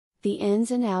the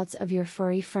ins and outs of your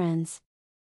furry friends.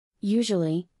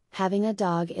 Usually, having a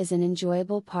dog is an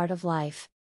enjoyable part of life.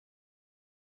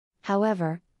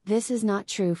 However, this is not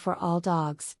true for all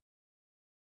dogs.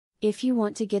 If you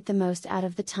want to get the most out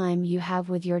of the time you have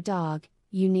with your dog,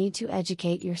 you need to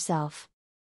educate yourself.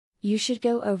 You should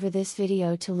go over this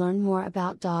video to learn more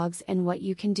about dogs and what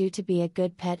you can do to be a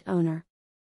good pet owner.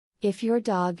 If your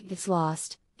dog gets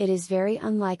lost, it is very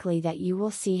unlikely that you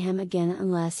will see him again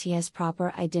unless he has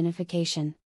proper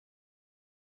identification.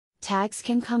 Tags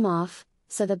can come off,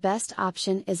 so the best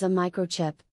option is a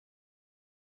microchip.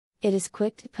 It is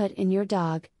quick to put in your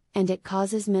dog, and it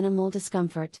causes minimal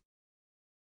discomfort.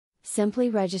 Simply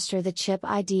register the chip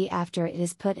ID after it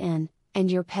is put in, and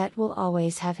your pet will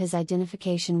always have his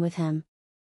identification with him.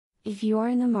 If you are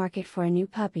in the market for a new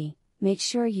puppy, make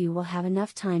sure you will have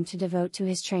enough time to devote to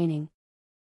his training.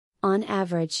 On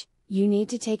average, you need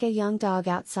to take a young dog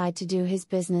outside to do his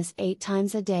business 8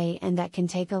 times a day, and that can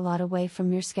take a lot away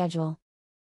from your schedule.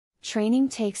 Training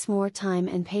takes more time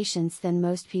and patience than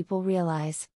most people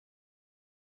realize.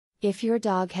 If your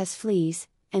dog has fleas,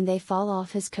 and they fall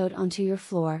off his coat onto your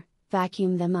floor,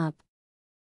 vacuum them up.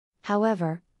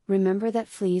 However, remember that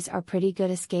fleas are pretty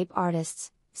good escape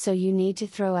artists, so you need to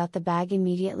throw out the bag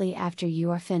immediately after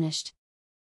you are finished.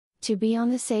 To be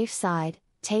on the safe side,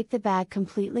 tape the bag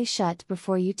completely shut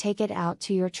before you take it out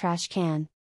to your trash can.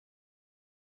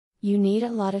 You need a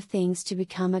lot of things to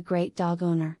become a great dog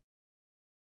owner.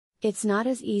 It's not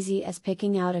as easy as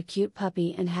picking out a cute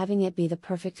puppy and having it be the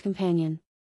perfect companion.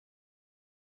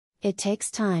 It takes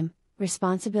time,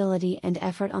 responsibility and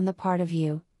effort on the part of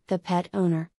you, the pet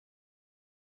owner.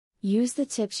 Use the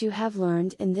tips you have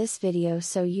learned in this video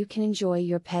so you can enjoy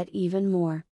your pet even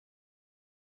more.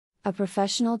 A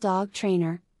professional dog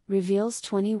trainer reveals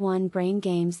 21 brain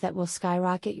games that will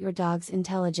skyrocket your dog's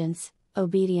intelligence,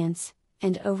 obedience,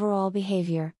 and overall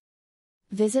behavior.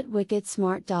 Visit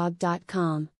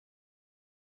wickedsmartdog.com.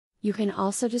 You can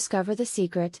also discover the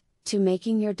secret to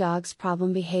making your dog's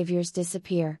problem behaviors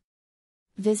disappear.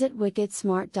 Visit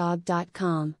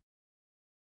wickedsmartdog.com.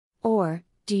 Or,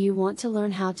 do you want to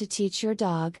learn how to teach your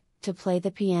dog to play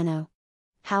the piano?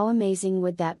 How amazing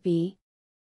would that be?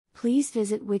 Please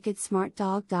visit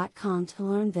wickedsmartdog.com to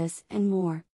learn this and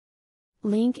more.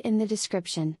 Link in the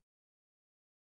description.